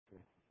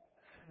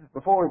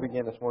Before we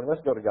begin this morning,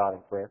 let's go to God in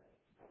prayer.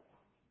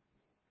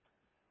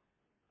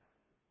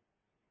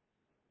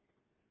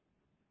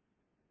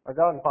 Our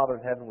God and Father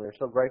in heaven, we are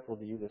so grateful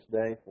to you this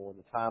day for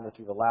the time that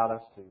you've allowed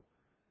us to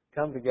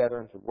come together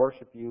and to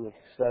worship you and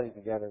to study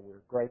together.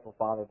 We're grateful,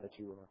 Father, that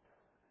you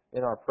are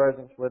in our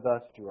presence with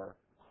us, that you are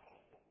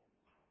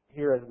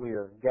here as we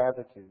are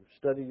gathered to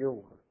study your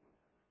word.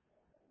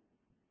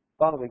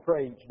 Father, we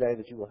pray each day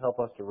that you will help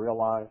us to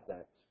realize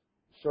that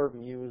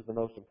serving you is the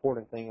most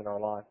important thing in our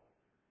life,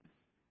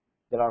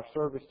 that our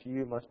service to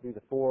you must be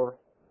the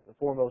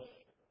foremost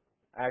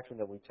action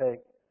that we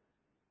take,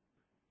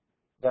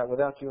 that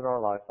without you in our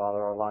life, Father,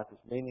 our life is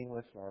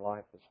meaningless and our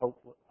life is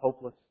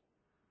hopeless.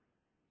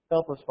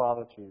 Help us,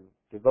 Father, to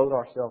devote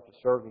ourselves to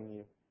serving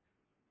you.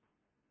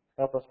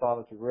 Help us,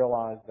 Father, to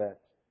realize that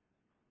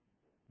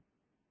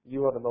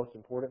you are the most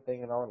important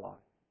thing in our life.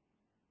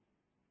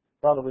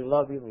 Father, we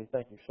love you and we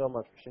thank you so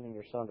much for sending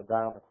your Son to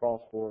die on the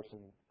cross for us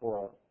and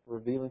for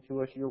revealing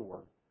to us your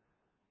word.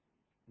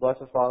 Bless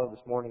us, Father,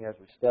 this morning as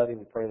we study.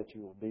 We pray that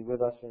you will be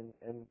with us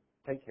and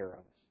take care of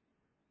us.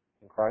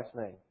 In Christ's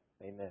name,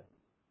 amen.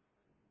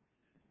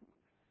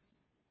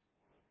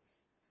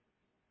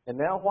 And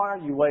now, why are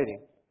you waiting?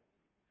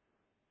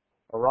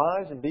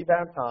 Arise and be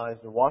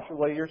baptized and wash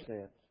away your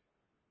sins,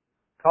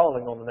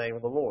 calling on the name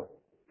of the Lord.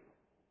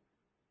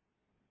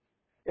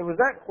 It was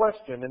that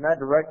question and that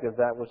directive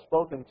that was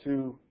spoken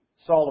to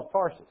Saul of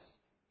Tarsus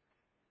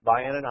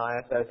by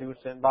Ananias as he was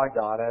sent by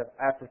God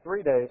after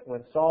 3 days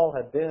when Saul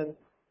had been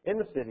in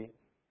the city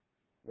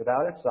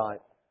without his sight,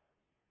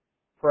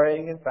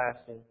 praying and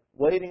fasting,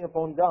 waiting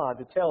upon God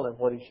to tell him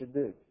what he should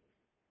do.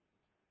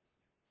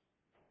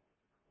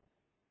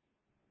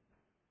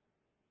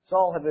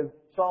 Saul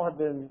had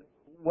been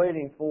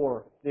waiting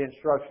for the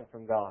instruction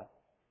from God.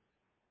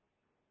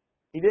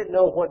 He didn't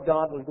know what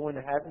God was going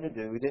to have him to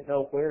do. He didn't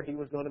know where he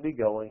was going to be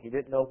going. He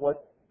didn't know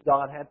what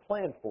God had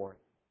planned for him.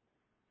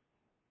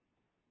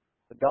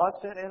 But God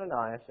sent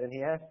Ananias and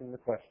he asked him the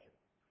question,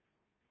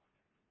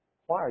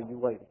 why are you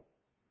waiting?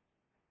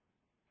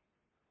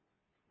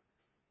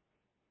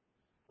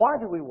 Why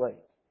do we wait?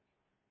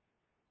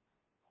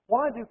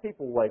 Why do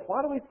people wait?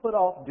 Why do we put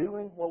off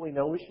doing what we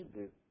know we should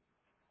do?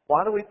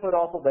 Why do we put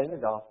off obeying the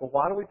gospel?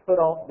 Why do we put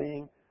off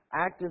being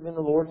active in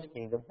the Lord's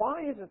kingdom?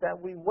 Why is it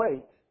that we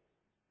wait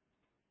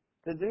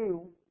to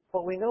do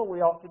what we know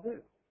we ought to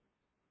do?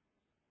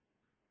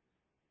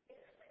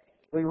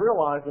 We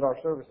realize that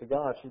our service to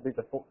God should be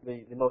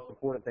the most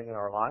important thing in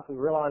our life. We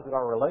realize that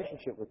our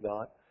relationship with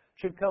God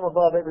should come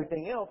above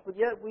everything else, but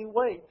yet we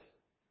wait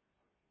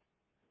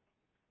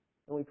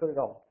and we put it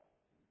off.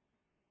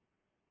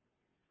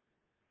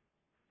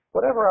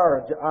 Whatever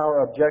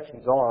our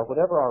objections are,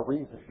 whatever our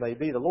reasons may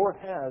be, the Lord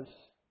has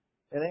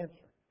an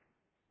answer.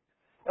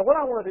 And what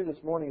I want to do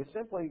this morning is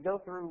simply go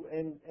through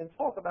and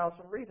talk about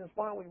some reasons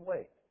why we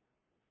wait.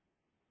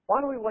 Why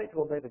do we wait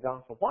to obey the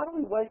gospel? Why do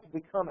we wait to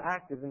become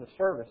active in the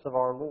service of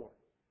our Lord?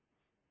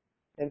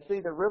 And see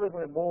that really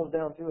when it boils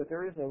down to it,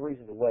 there is no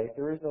reason to wait.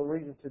 There is no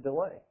reason to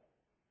delay.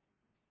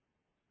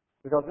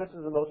 Because this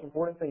is the most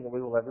important thing that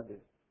we will ever do.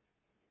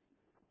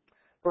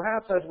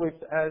 Perhaps as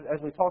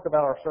we talk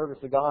about our service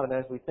to God and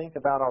as we think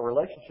about our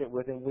relationship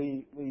with Him,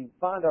 we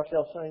find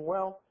ourselves saying,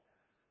 well,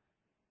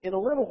 in a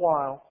little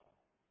while,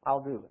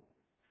 I'll do it.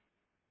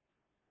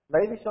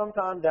 Maybe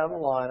sometime down the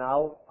line,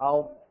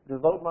 I'll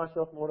devote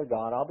myself more to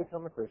God. I'll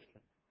become a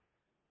Christian.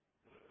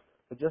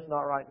 But just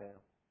not right now.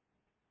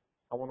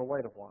 I want to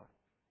wait a while.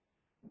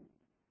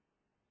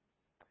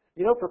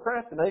 You know,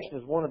 procrastination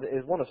is one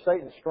of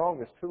Satan's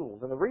strongest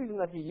tools. And the reason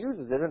that he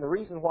uses it and the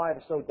reason why it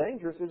is so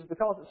dangerous is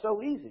because it's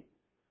so easy.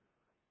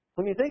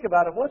 When you think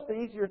about it, what's the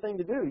easier thing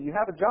to do? You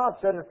have a job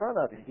set in front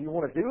of you. Do you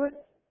want to do it?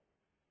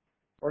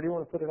 Or do you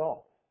want to put it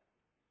off?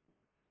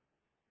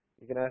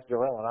 You can ask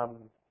Joel, and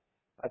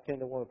I tend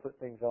to want to put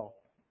things off.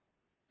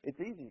 It's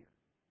easier.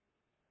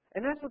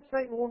 And that's what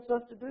Satan wants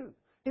us to do.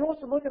 He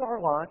wants to look at our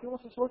life. He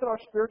wants us to look at our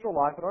spiritual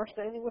life and our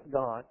standing with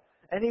God.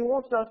 And he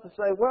wants us to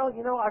say, well,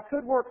 you know, I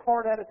could work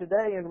hard at it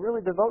today and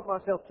really devote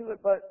myself to it,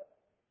 but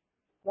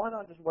why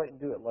not just wait and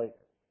do it later?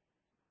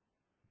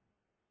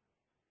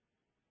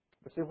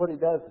 But see, what he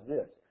does is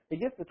this. He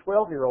gets the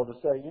 12-year-old to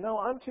say, you know,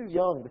 I'm too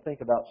young to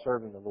think about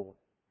serving the Lord.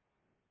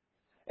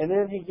 And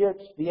then he gets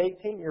the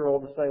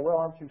 18-year-old to say, well,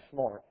 I'm too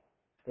smart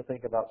to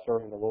think about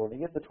serving the Lord. He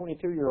gets the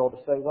 22-year-old to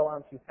say, well,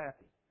 I'm too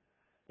happy.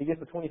 He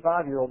gets the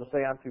 25-year-old to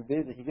say, I'm too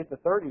busy. He gets the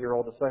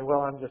 30-year-old to say,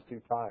 well, I'm just too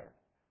tired.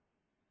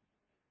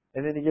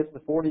 And then he gets the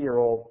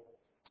 40-year-old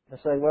to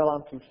say, well,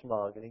 I'm too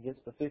smug. And he gets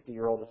the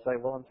 50-year-old to say,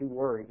 well, I'm too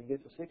worried. He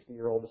gets the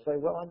 60-year-old to say,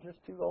 well, I'm just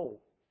too old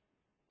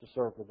to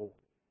serve the Lord.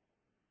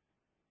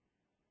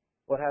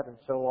 What happens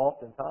so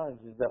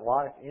oftentimes is that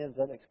life ends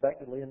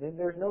unexpectedly and then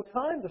there's no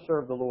time to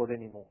serve the Lord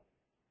anymore.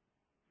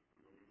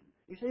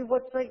 You see,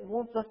 what Satan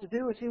wants us to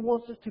do is he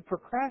wants us to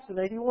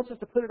procrastinate. He wants us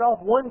to put it off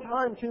one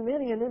time too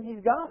many and then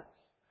he's got us.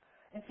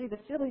 And see, the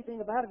silly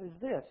thing about it is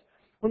this.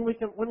 When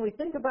we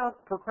think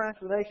about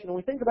procrastination and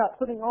we think about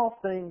putting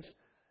off things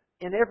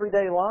in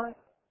everyday life,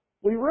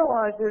 we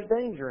realize there's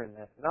danger in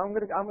that. And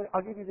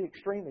I'll give you the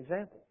extreme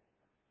example.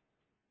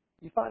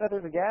 You find out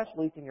there's a gas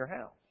leak in your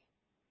house.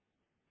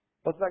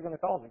 What's that going to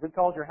cause? It could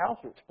cause your house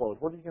to explode.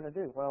 What are you going to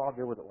do? Well, I'll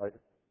deal with it later.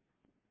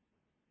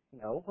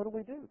 No, what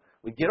do?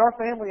 We get our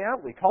family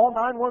out, we call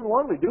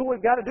 911, we do what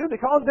we've got to do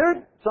because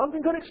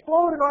something could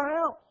explode in our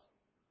house.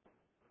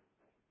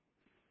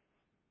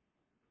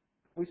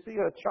 We see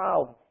a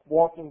child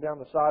walking down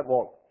the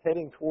sidewalk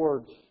heading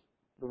towards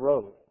the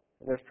road,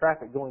 and there's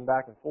traffic going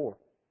back and forth.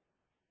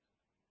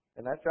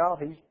 And that child,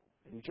 he's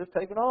just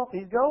taking off,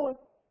 he's going.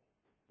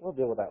 We'll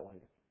deal with that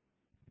later.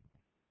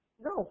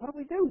 No, what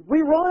do?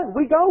 We run,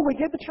 we go, we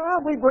get the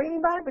child, we bring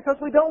him back because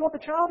we don't want the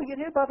child to get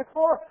hit by the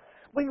car.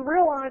 We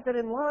realize that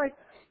in life,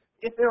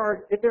 if there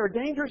are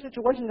dangerous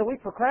situations that we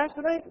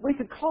procrastinate, we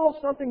could cause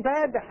something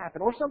bad to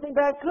happen, or something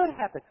bad could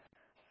happen.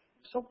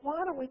 So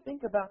why don't we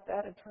think about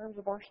that in terms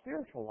of our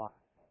spiritual life?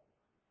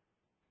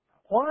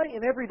 Why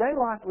in everyday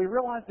life we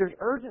realize there's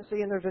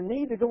urgency and there's a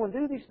need to go and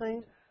do these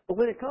things, but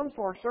when it comes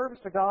to our service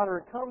to God or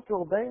it comes to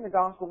obeying the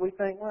gospel, we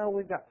think, well,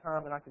 we've got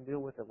time and I can deal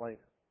with it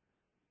later.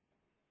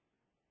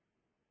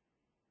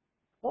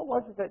 What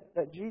was it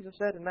that Jesus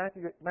said in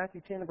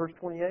Matthew 10 and verse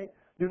 28?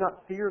 Do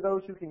not fear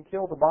those who can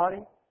kill the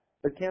body,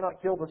 but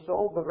cannot kill the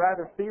soul, but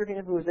rather fear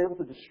Him who is able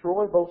to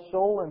destroy both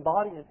soul and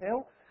body in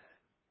hell.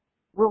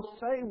 We'll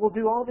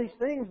do all these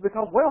things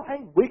because, well,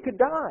 hey, we could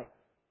die.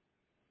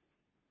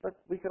 But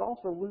we could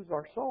also lose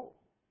our soul.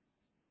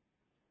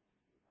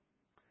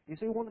 You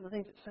see, one of the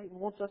things that Satan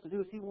wants us to do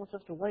is he wants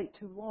us to wait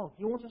too long.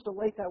 He wants us to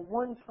wait that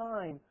one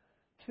time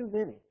too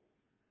many.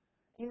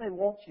 He may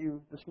want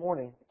you this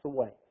morning to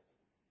wait.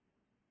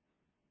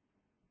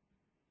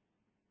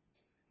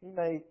 He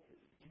may,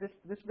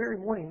 this very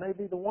morning may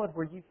be the one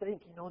where you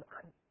think,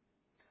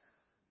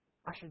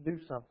 I should do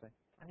something.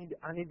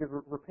 I need to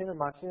repent of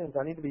my sins.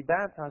 I need to be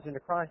baptized into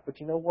Christ. But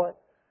you know what?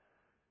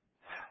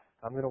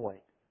 I'm going to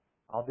wait.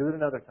 I'll do it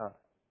another time.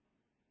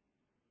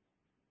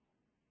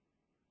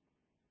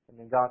 And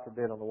then God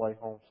forbid on the way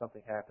home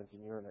something happens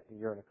and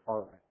you're in a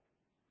car wreck.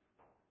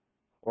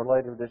 Or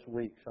later this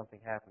week something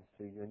happens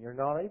to you and you're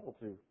not able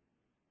to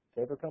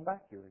ever come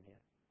back here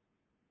again.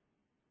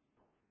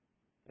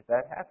 If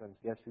that happens,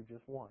 guess who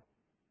just won?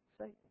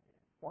 Satan did.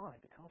 Why?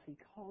 Because he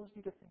caused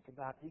you to think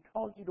about it. He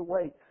caused you to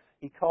wait.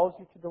 He caused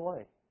you to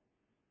delay.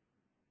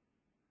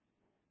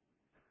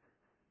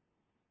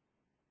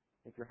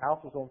 If your house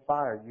was on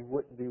fire, you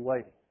wouldn't be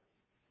waiting.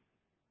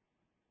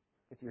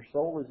 If your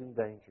soul is in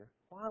danger,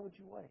 why would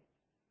you wait?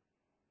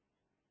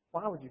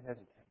 Why would you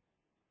hesitate?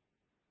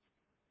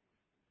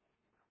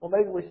 Well,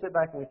 maybe we sit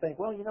back and we think,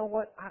 well, you know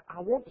what?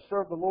 I want to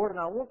serve the Lord and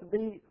I want to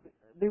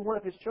be one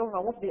of His children. I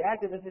want to be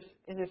active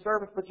in His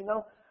service, but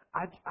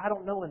I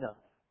don't know enough.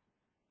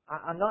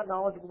 I'm not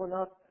knowledgeable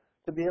enough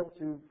to be able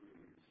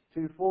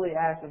to fully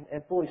act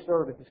and fully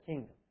serve in His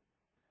kingdom.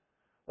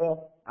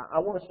 Well, I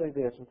want to say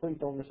this, and please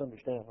don't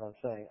misunderstand what I'm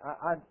saying.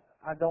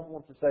 I don't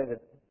want to say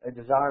that a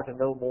desire to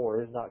know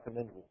more is not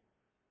commendable.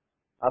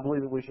 I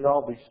believe that we should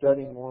all be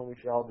studying more, and we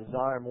should all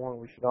desire more,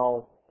 and we should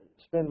all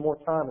spend more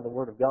time in the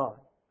Word of God.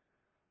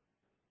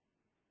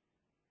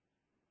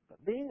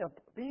 But being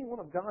one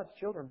of God's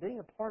children, being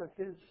a part of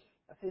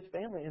His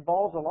family,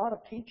 involves a lot of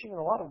teaching and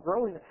a lot of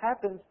growing that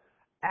happens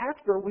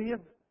after we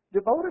have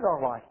devoted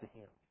our life to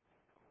Him.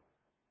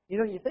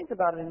 You think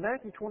about it in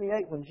Matthew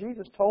 28 when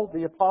Jesus told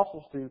the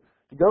apostles to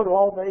go to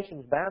all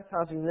nations,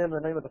 baptizing them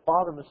in the name of the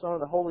Father and the Son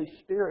and the Holy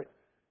Spirit,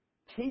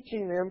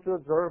 teaching them to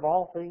observe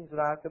all things that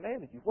I have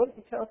commanded you. What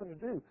did He tell them to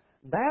do?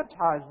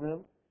 Baptize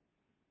them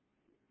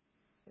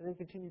and then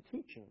continue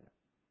teaching them.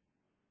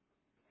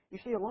 You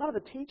see, a lot of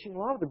the teaching, a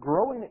lot of the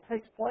growing that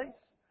takes place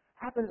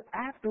happens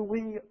after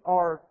we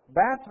are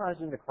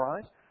baptized into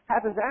Christ,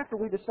 happens after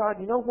we decide,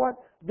 you know what,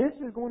 this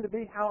is going to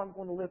be how I'm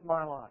going to live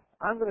my life.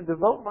 I'm going to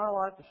devote my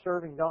life to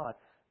serving God.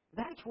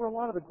 That's where a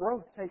lot of the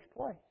growth takes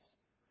place.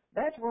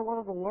 That's where a lot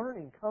of the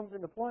learning comes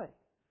into play.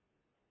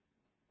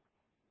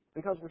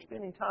 Because we're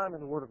spending time in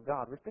the Word of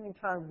God. We're spending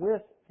time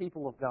with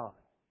people of God.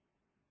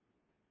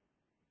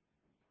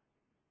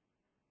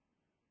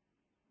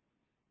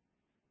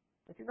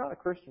 If you're not a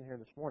Christian here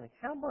this morning,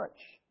 how much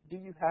do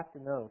you have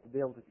to know to be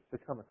able to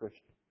become a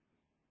Christian?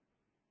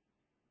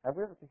 Have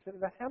we ever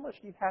considered that? How much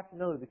do you have to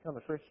know to become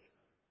a Christian?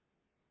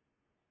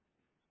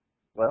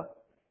 Well,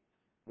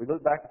 we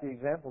look back at the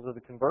examples of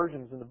the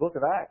conversions in the book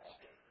of Acts.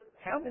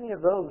 How many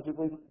of those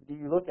do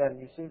you look at and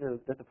you see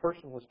that the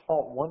person was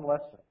taught one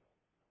lesson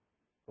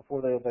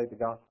before they obeyed the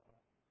gospel?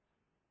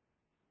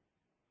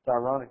 It's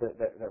ironic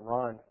that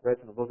Ron read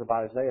from the book of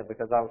Isaiah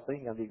because I was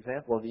thinking of the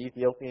example of the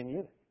Ethiopian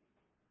eunuch.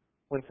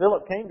 When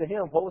Philip came to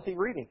him, what was he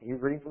reading? He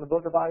was reading from the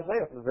book of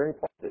Isaiah, from the very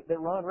part that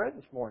Ron read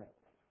this morning.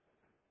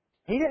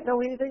 He didn't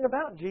know anything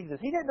about Jesus.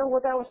 He didn't know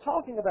what that was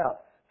talking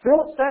about.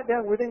 Philip sat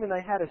down with him and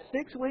they had a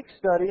 6-week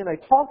study and they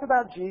talked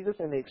about Jesus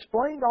and they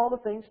explained all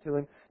the things to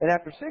him. And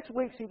after 6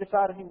 weeks, he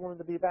decided he wanted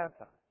to be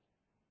baptized.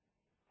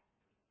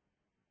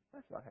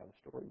 That's not how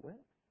the story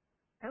went.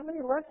 How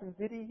many lessons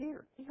did he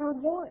hear? He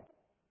heard one.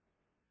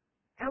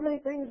 How many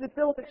things did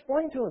Philip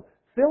explain to him?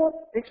 Philip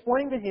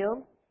explained to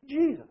him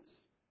Jesus.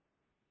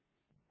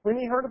 When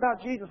he heard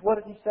about Jesus, what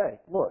did he say?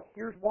 Look,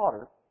 here's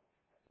water.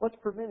 What's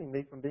preventing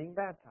me from being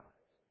baptized?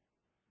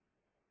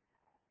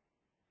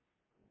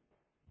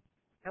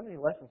 How many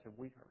lessons have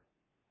we heard?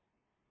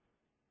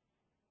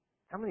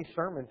 How many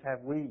sermons have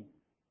we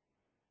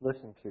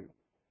listened to?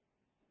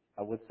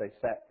 I would say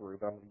sat through,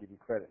 but I'm going to give you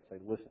credit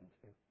and say listened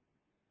to.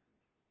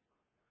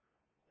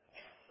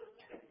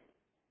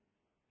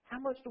 How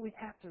much do we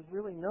have to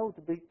really know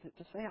to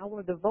say, I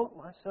want to devote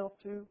myself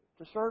to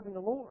serving the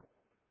Lord?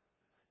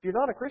 If you're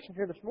not a Christian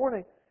here this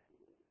morning,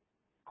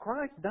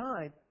 Christ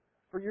died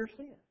for your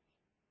sins.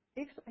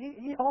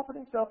 He offered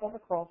Himself on the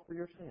cross for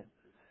your sins.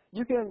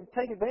 You can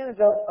take advantage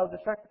of the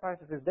sacrifice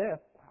of His death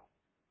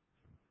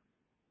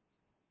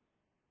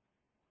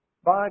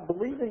by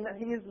believing that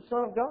He is the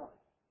Son of God,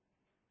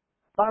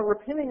 by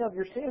repenting of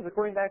your sins,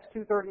 according to Acts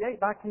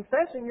 2:38, by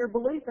confessing your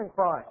belief in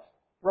Christ,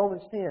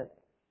 Romans 10,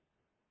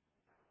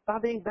 by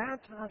being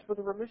baptized for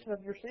the remission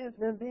of your sins,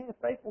 and then being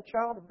a faithful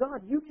child of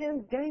God. You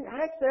can gain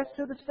access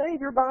to the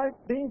Savior by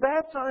being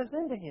baptized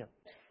into Him.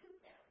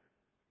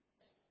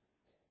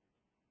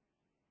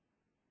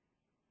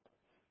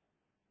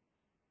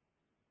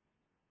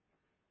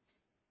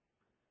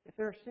 If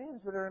there are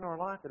sins that are in our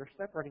life that are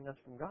separating us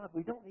from God,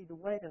 we don't need to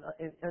wait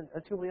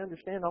until we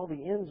understand all the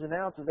ins and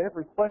outs of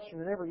every question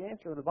and every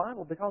answer of the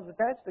Bible, because if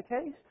that's the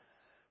case,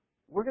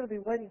 we're going to be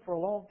waiting for a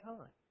long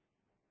time.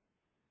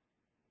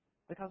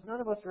 Because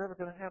none of us are ever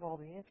going to have all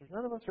the answers.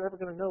 None of us are ever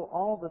going to know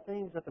all the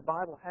things that the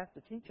Bible has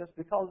to teach us,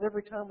 because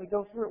every time we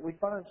go through it, we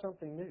find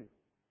something new.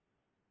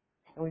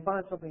 And we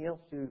find something else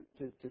to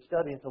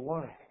study and to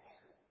learn.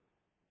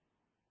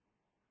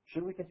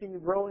 Should we continue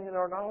growing in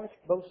our knowledge?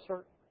 Most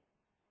certainly.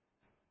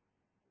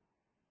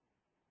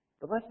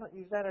 But let's not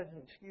use that as an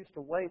excuse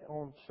to wait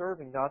on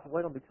serving God, to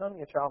wait on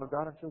becoming a child of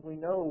God until we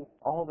know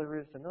all there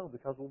is to know,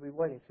 because we'll be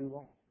waiting too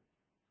long.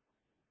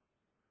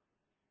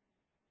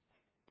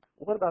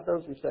 What about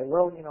those who say,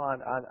 well,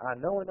 I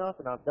know enough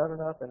and I've done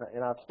enough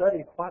and I've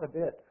studied quite a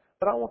bit,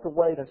 but I want to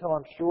wait until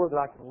I'm sure that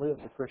I can live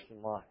the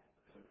Christian life.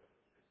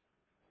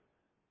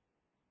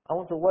 I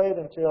want to wait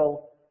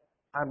until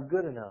I'm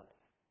good enough,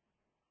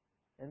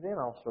 and then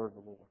I'll serve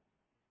the Lord.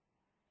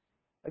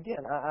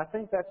 Again, I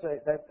think that's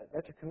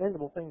a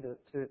commendable thing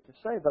to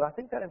say, but I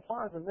think that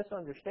implies a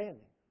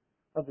misunderstanding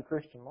of the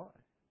Christian life.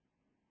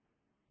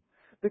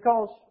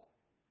 Because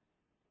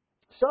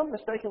some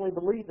mistakenly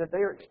believe that they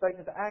are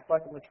expected to act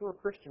like a mature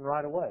Christian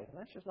right away, and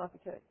that's just not the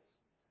case.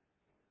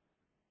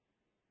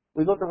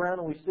 We look around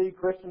and we see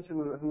Christians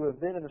who have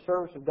been in the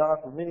service of God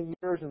for many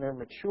years, and they're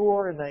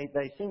mature, and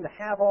they seem to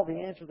have all the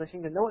answers, they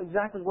seem to know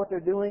exactly what they're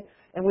doing,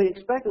 and we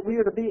expect that we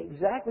are to be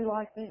exactly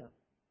like them.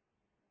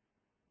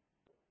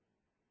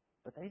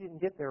 But they didn't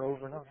get there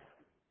overnight.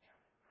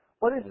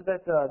 What is it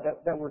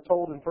that we're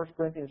told in 1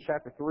 Corinthians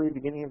chapter 3,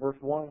 beginning in verse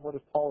 1? What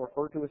does Paul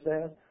refer to us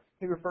as?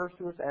 He refers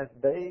to us as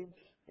babes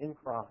in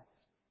Christ.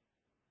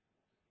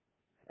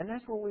 And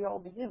that's where we all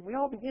begin. We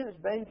all begin as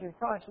babes in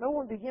Christ. No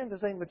one begins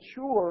as a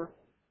mature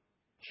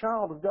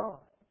child of God.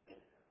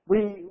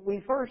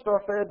 We first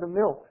are fed the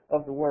milk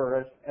of the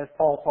Word, as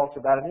Paul talks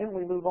about it, and then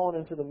we move on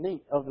into the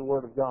meat of the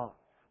Word of God.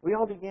 We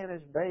all begin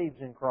as babes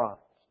in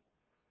Christ.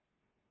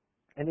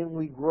 And then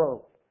we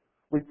grow.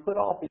 We put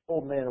off the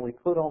old man and we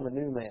put on the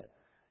new man.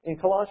 In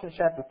Colossians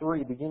chapter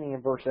 3, beginning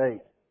in verse 8,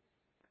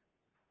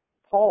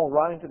 Paul,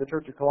 writing to the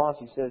church of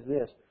Colossae, says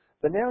this,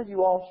 "But now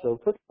you also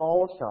put them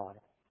all aside.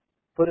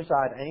 Put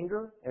aside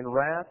anger and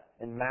wrath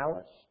and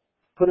malice.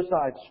 Put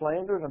aside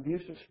slander and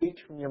abusive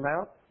speech from your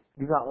mouth.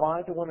 Do not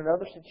lie to one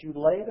another, since you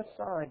laid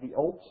aside the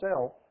old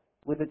self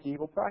with its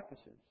evil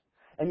practices.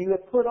 And you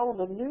have put on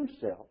the new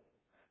self,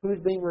 who is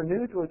being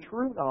renewed to a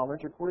true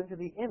knowledge according to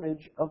the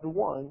image of the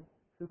one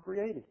who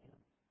created him."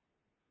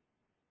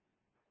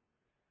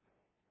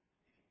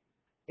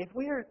 If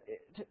we are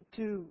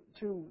to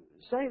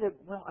say that,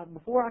 well,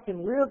 before I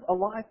can live a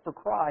life for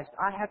Christ,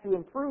 I have to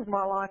improve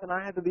my life and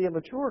I have to be a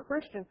mature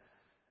Christian,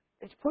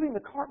 it's putting the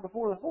cart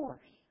before the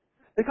horse.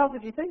 Because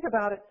if you think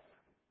about it,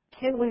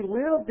 can we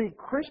live the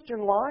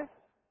Christian life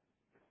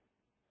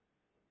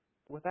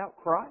without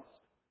Christ?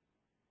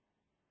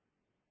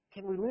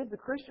 Can we live the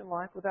Christian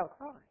life without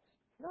Christ?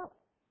 No.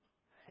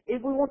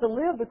 If we want to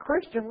live the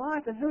Christian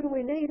life, then who do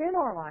we need in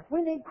our life?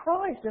 We need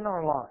Christ in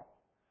our life.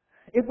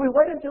 If we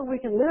wait until we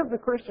can live the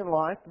Christian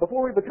life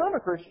before we become a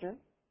Christian,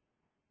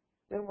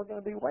 then we're going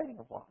to be waiting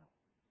a while.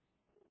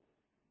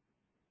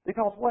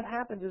 Because what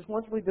happens is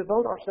once we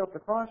devote ourselves to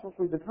Christ, once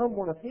we become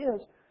one of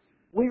His,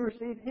 we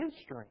receive His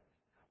strength.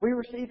 We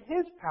receive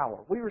His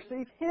power. We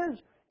receive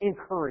His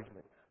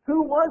encouragement.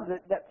 Who was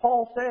it that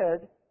Paul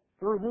said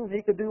through whom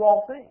he could do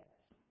all things?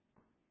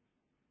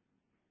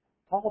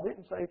 Paul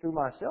didn't say through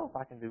myself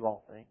I can do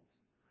all things.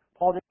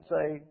 Paul didn't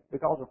say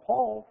because of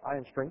Paul I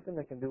am strengthened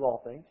and can do all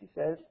things. He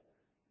says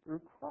through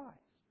Christ.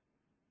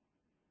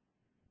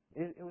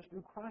 It was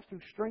through Christ who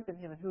strengthened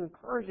him and who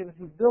encouraged him and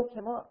who built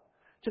him up.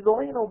 To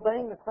delay in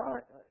obeying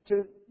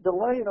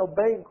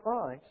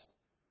Christ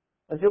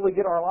until we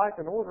get our life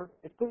in order,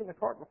 it's putting the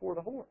cart before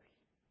the horse.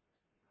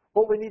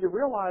 What we need to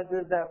realize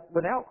is that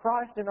without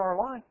Christ in our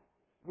life,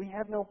 we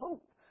have no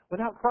hope.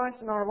 Without Christ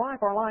in our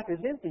life is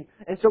empty.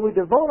 And so we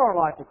devote our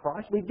life to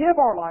Christ. We give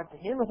our life to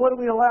Him. And what do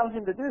we allow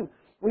Him to do?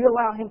 We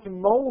allow Him to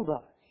mold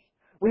us.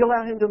 We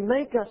allow Him to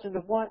make us into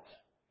what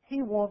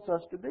He wants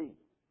us to be.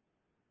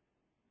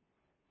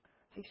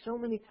 See, so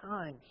many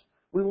times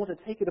we want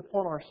to take it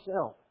upon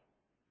ourselves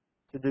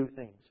to do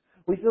things.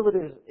 We feel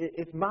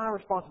it's my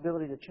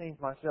responsibility to change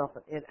myself,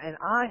 and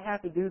I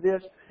have to do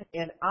this,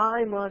 and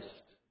I must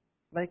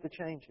make the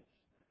changes.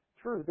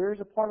 True, there is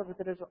a part of it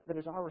that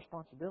is our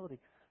responsibility.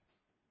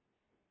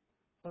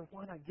 But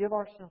why not give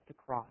ourselves to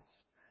Christ?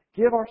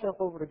 Give ourselves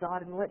over to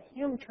God and let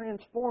Him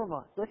transform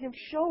us. Let Him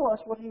show us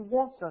what He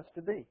wants us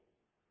to be.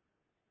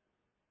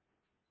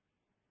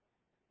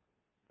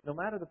 No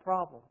matter the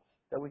problems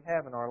that we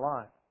have in our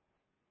life,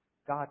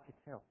 God can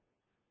help.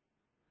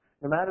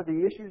 No matter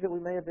the issues that we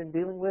may have been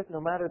dealing with,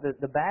 no matter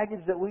the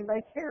baggage that we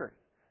may carry,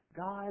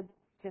 God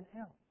can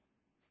help.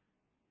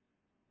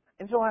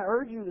 And so I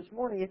urge you this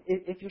morning,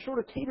 if you're sort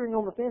of teetering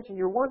on the fence and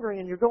you're wondering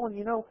and you're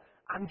going,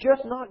 I'm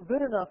just not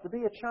good enough to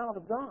be a child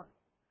of God.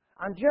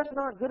 I'm just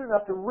not good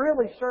enough to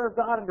really serve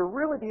God and to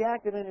really be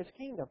active in His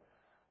kingdom.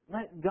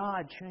 Let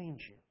God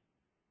change you.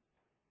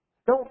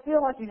 Don't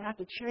feel like you have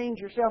to change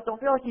yourself. Don't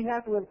feel like you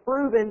have to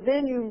improve and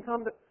then you can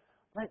come to...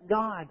 Let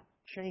God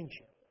change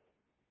you.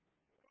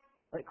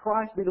 Let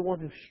Christ be the one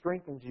who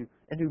strengthens you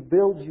and who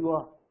builds you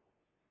up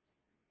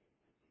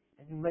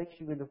and who makes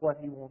you into what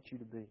He wants you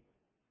to be.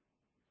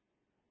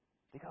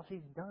 Because He's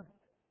done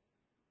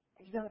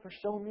it. He's done it for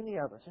so many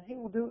of us, and He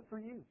will do it for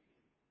you.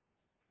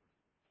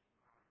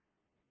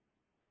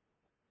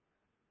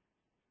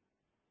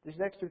 These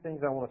next two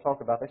things I want to talk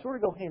about, they sort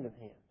of go hand in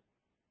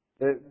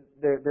hand.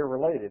 They're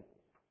related.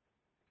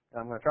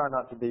 I'm going to try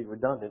not to be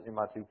redundant in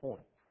my 2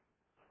 points.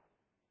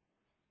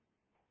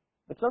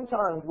 But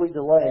sometimes we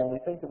delay and we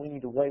think that we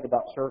need to wait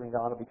about serving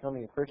God or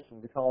becoming a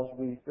Christian because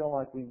we feel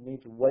like we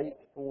need to wait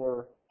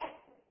for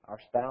our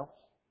spouse,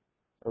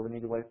 or we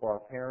need to wait for our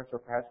parents, or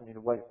perhaps we need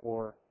to wait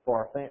for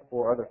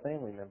other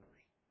family members.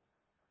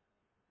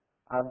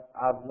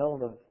 I've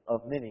known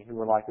of many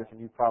who are like this, and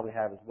you probably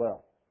have as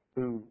well,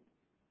 who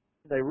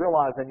they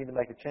realize they need to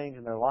make a change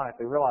in their life.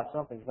 They realize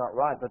something's not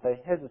right, but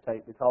they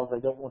hesitate because they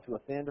don't want to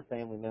offend a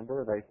family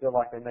member, or they feel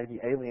like they may be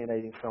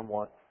alienating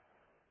someone.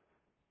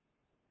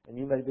 And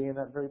you may be in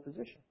that very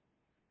position.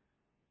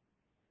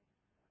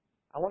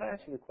 I want to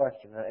ask you a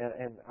question,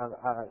 and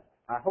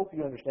I hope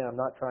you understand I'm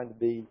not trying to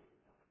be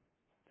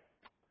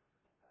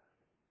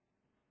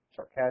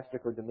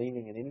sarcastic or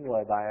demeaning in any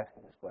way by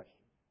asking this question.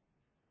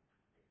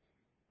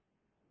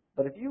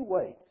 But if you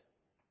wait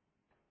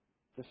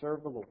to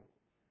serve the Lord,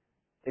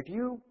 if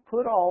you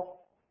put off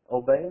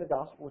obeying the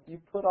gospel, if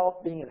you put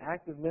off being an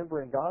active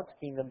member in God's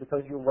kingdom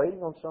because you're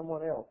waiting on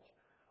someone else,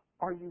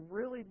 are you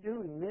really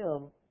doing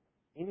them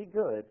any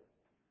good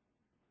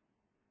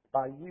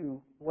by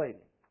you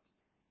waiting?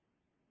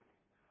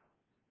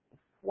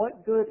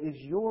 What good is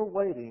your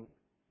waiting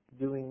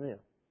doing them?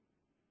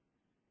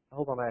 I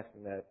hope I'm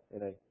asking that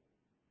in a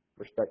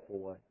respectful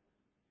way.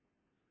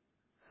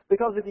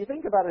 Because if you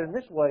think about it in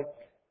this way,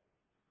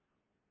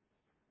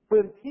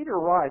 when Peter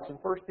writes in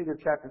 1 Peter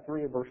chapter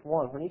 3 and verse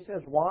 1, when he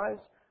says,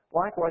 "Wives,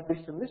 likewise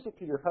be submissive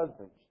to your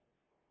husbands.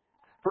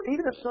 For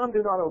even if some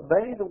do not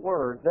obey the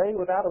word, they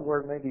without a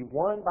word may be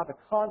won by the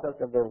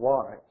conduct of their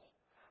wives,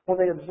 when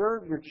they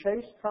observe your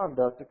chaste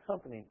conduct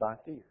accompanied by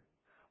fear."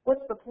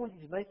 What's the point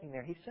he's making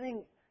there? He's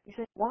saying,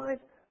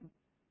 wives,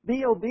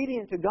 be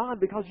obedient to God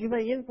because you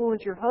may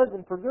influence your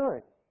husband for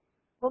good.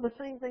 Well, the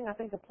same thing I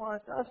think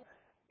applies to us.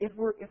 If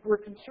we're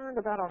concerned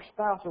about our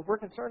spouse, or if we're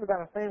concerned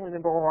about a family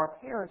member or our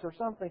parents or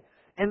something,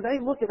 and they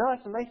look at us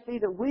and they see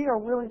that we are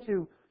willing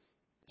to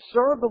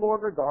serve the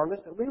Lord regardless,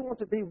 that we want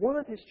to be one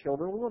of His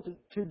children, we want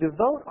to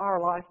devote our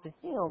life to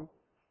Him,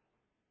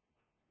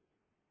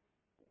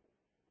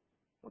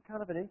 what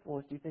kind of an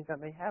influence do you think that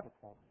may have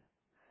upon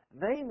them?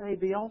 They may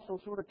be also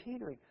sort of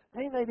teetering.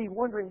 They may be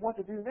wondering what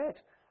to do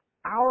next.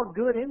 Our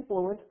good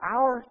influence,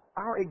 our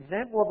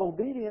example of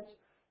obedience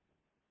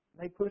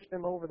may push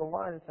them over the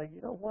line and say,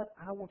 you know what,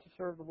 I want to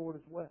serve the Lord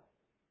as well.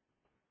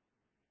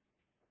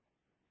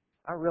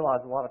 I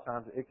realize a lot of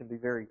times it can be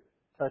very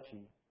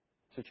touchy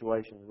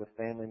situations with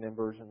family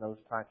members and those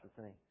types of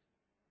things.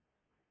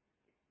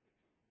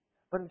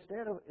 But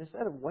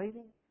instead of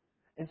waiting,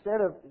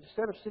 instead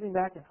of sitting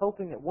back and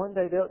hoping that one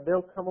day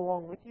they'll come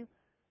along with you,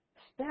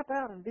 step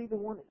out and be the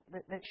one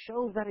that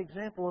shows that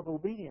example of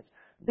obedience.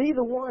 Be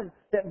the one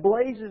that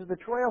blazes the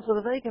trail so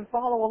that they can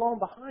follow along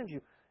behind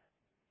you.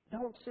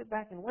 Don't sit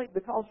back and wait,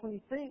 because when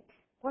you think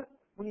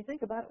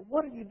about it,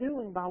 what are you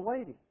doing by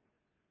waiting?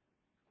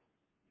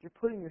 You're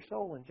putting your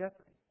soul in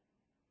jeopardy.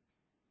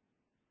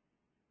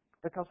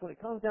 Because when it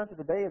comes down to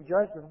the day of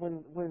judgment,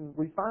 when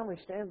we finally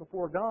stand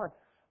before God,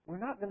 we're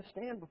not going to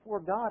stand before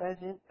God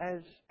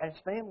as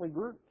family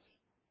groups.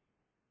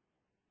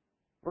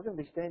 We're going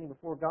to be standing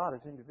before God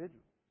as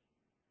individuals.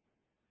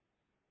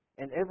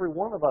 And every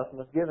one of us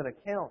must give an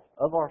account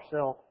of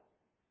ourselves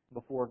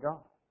before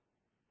God.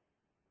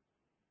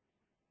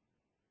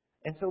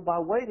 And so by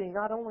waiting,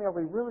 not only are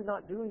we really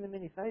not doing them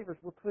any favors,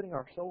 we're putting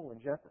our soul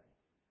in jeopardy.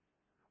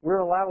 we're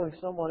allowing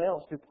someone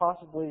else to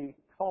possibly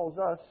cause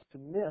us to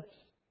miss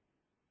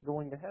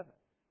going to heaven.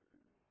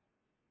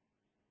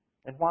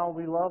 And while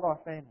we love our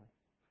family,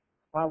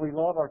 while we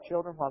love our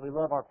children, while we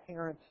love our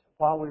parents,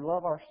 while we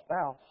love our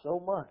spouse so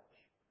much,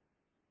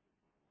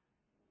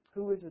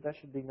 who is it that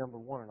should be number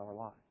one in our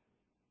life?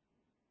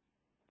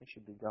 It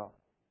should be God.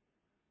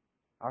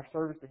 Our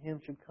service to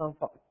Him should come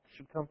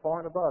far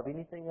and above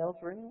anything else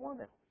or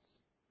anyone else.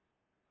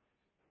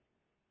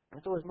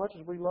 And so as much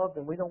as we love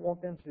them, we don't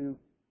want them to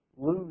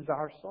lose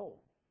our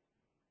soul.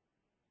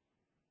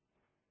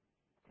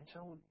 And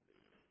so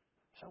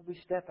we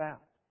step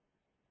out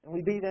and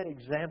we be that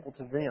example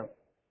to them.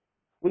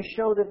 We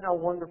show them how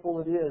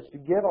wonderful it is to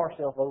give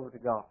ourselves over to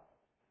God.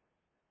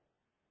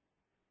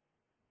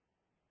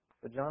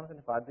 But Jonathan,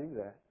 if I do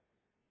that,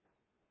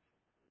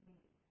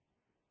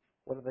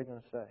 what are they going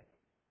to say?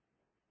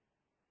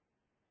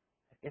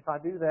 If I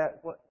do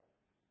that,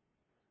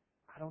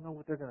 I don't know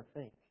what they're going to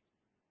think.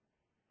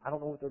 I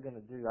don't know what they're going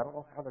to do. I don't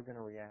know how they're going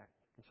to react.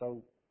 And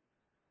so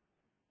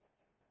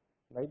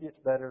maybe it's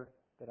better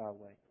that I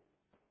wait.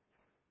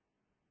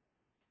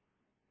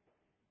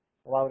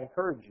 Well, I would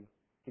encourage you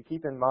to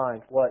keep in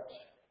mind what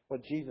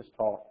Jesus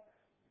taught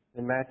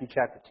in Matthew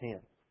chapter 10.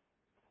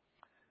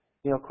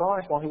 You know,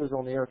 Christ, while He was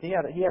on the earth, He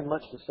had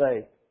much to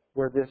say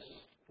where this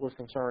was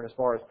concerned as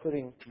far as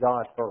putting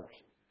God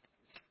first.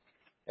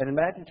 And in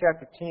Matthew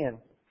chapter 10,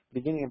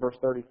 beginning in verse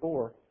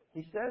 34,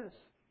 He says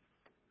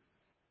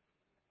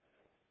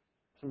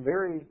some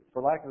very,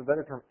 for lack of a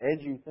better term,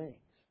 edgy things.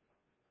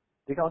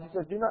 Because He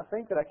says, "Do not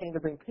think that I came to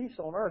bring peace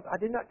on earth. I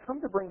did not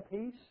come to bring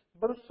peace,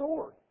 but a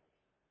sword.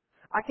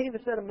 I came to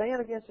set a man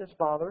against his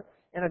father,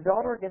 and a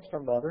daughter against her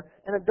mother,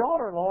 and a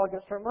daughter-in-law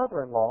against her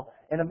mother-in-law,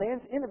 and a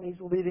man's enemies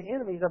will be the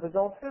enemies of his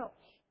own house.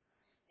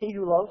 He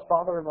who loves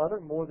father or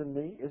mother more than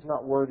me is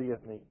not worthy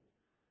of me.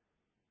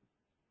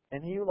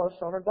 And he who loves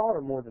son or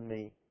daughter more than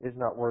me is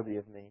not worthy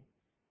of me.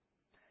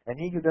 And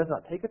he who does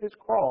not take up his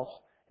cross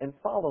and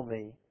follow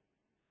me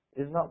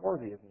is not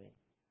worthy of me.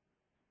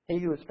 He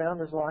who has found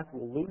his life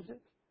will lose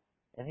it,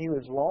 and he who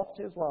has lost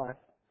his life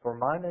for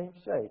my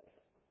name's sake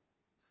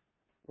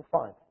will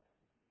find it."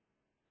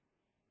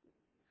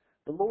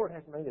 The Lord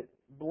has made it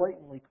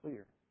blatantly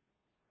clear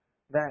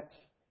that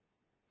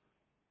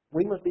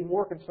we must be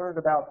more concerned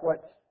about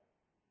what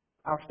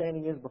our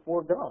standing is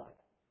before God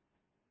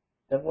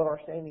than what our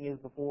standing is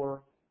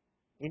before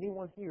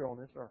anyone here on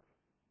this earth.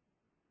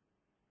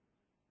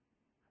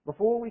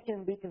 Before we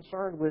can be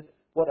concerned with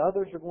what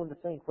others are going to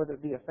think, whether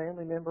it be a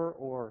family member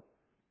or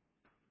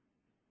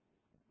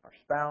our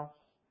spouse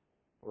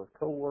or a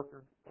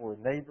co-worker or a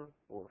neighbor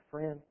or a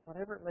friend,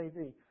 whatever it may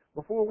be,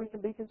 before we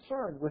can be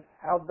concerned with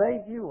how they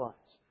view us,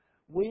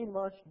 we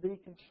must be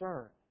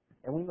concerned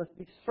and we must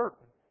be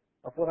certain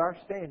of what our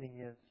standing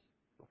is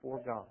before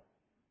God.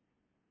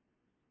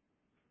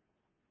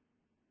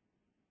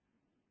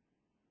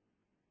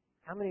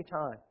 How many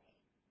times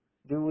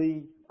do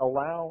we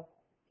allow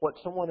what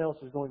someone else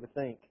is going to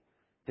think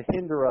to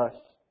hinder us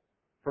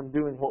from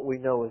doing what we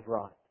know is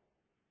right?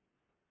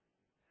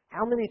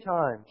 How many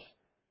times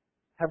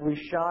have we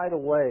shied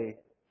away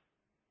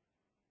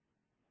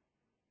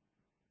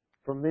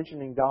from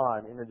mentioning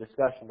God in a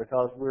discussion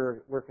because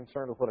we're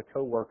concerned with what a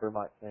coworker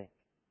might think?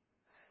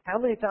 How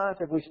many times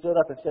have we stood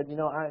up and said,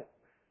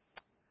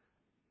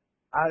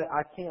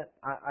 I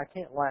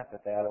can't laugh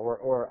at that,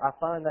 or I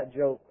find that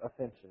joke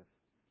offensive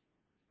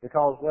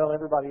because, well,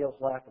 everybody else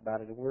laughed about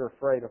it and we're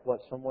afraid of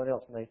what someone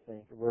else may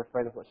think, or we're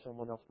afraid of what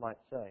someone else might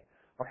say?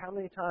 Or how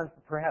many times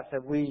perhaps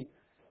have we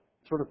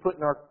sort of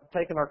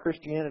taken our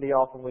Christianity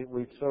off and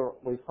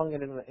we've hung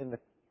it in the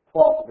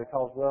closet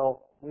because,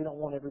 well, we don't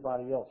want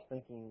everybody else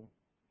thinking.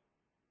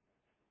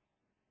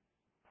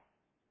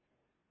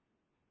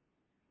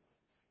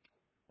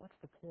 What's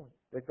the point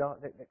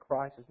that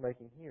Christ is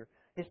making here?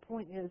 His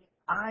point is,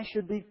 I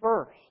should be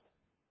first.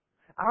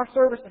 Our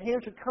service to Him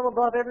should come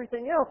above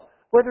everything else.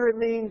 Whether it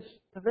means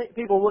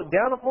people look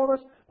down upon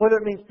us, whether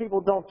it means people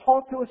don't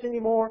talk to us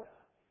anymore,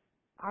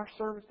 our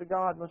service to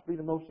God must be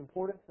the most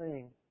important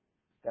thing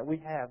that we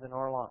have in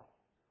our life.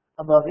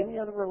 Above any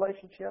other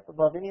relationship,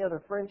 above any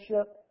other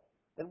friendship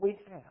that we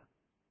have.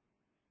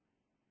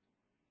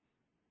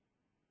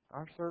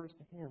 Our service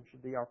to Him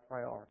should be our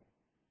priority.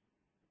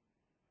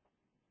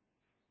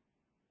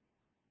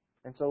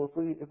 And so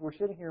if we're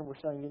sitting here and we're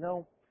saying,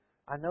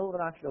 I know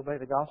that I should obey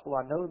the gospel,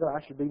 I know that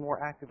I should be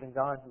more active in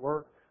God's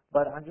Word,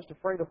 but I'm just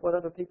afraid of what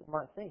other people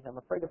might think. I'm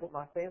afraid of what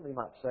my family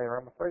might say, or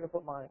I'm afraid of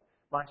what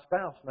my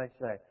spouse may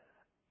say.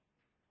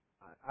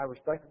 I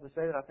respectfully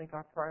say that I think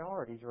our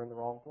priorities are in the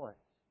wrong place.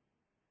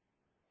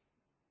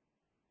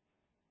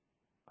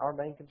 Our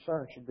main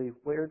concern should be,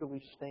 where do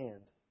we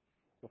stand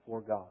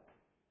before God?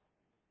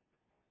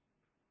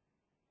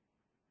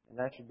 And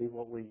that should be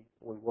what we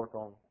work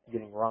on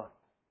getting right.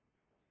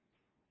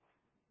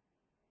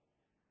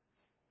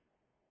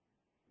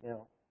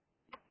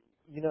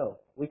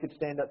 We could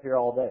stand up here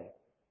all day.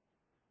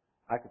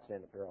 I could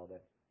stand up here all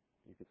day.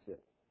 You could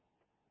sit.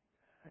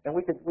 And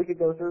we could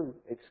go through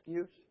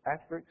excuse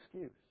after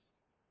excuse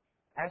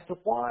as to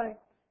why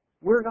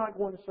we're not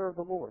going to serve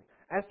the Lord.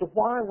 As to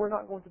why we're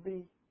not going to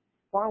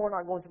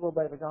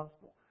obey the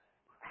gospel.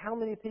 How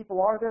many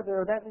people are there? There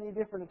are that many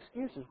different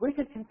excuses. We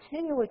could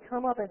continually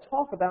come up and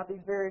talk about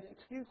these various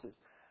excuses.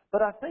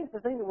 But I think the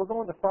thing that we're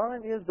going to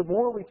find is the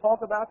more we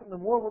talk about them, the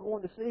more we're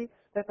going to see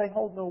that they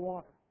hold no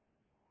water.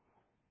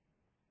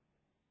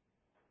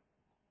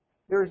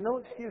 There is no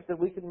excuse that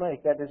we can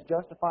make that is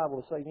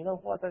justifiable to say, you know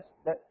what,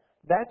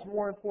 that's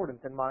more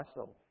important than my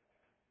soul.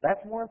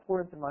 That's more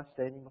important than my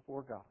standing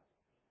before God.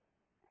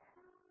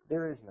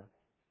 There is none.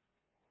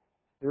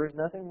 There is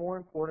nothing more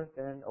important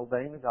than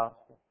obeying the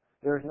gospel.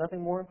 There is nothing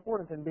more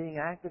important than being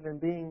active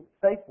and being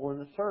faithful in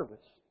the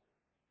service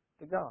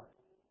to God.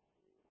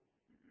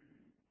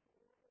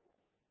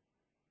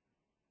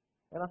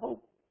 And I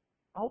hope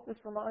this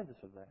reminds us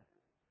of that.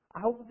 I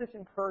hope that this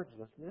encourages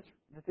us,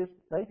 that this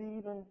maybe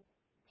even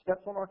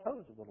steps on our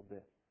toes a little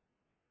bit.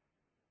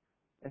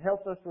 It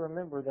helps us to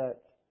remember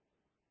that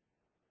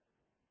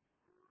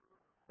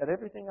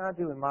everything I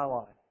do in my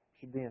life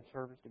should be in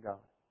service to God.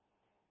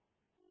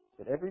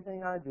 That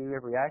everything I do,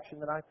 every action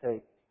that I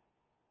take,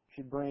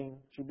 should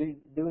be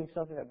doing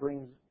something that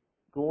brings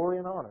glory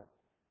and honor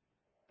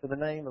to the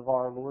name of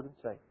our Lord and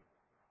Savior.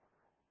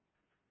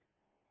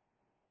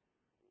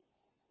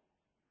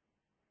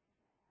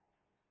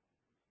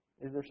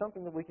 Is there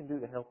something that we can do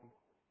to help you?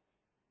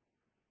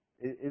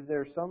 Is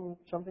there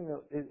something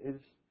that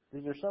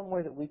is there some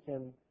way that we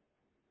can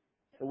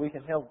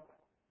help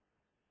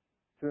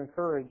to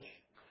encourage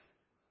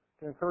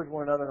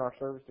one another in our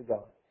service to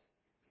God?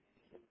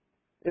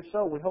 If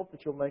so, we hope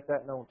that you'll make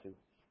that known to us.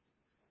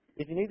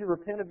 If you need to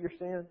repent of your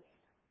sins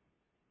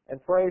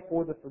and pray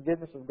for the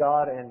forgiveness of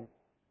God and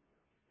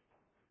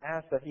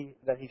ask that He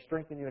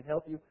strengthen you and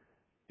help you,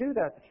 do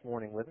that this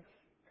morning with us.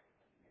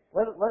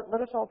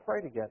 Let us all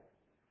pray together.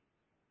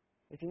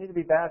 If you need to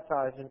be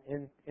baptized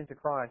into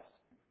Christ,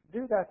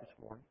 do that this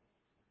morning.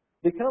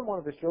 Become one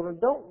of His children.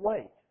 Don't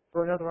wait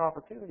for another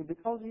opportunity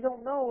because you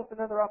don't know if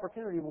another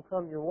opportunity will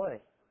come your way.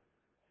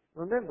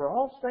 Remember,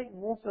 all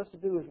Satan wants us to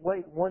do is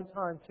wait one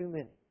time too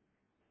many.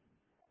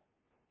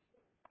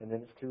 And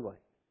then it's too late.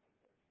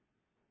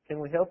 Can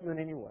we help you in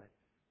any way?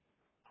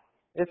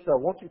 If so,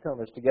 won't you come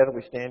as together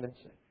we stand and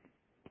sing?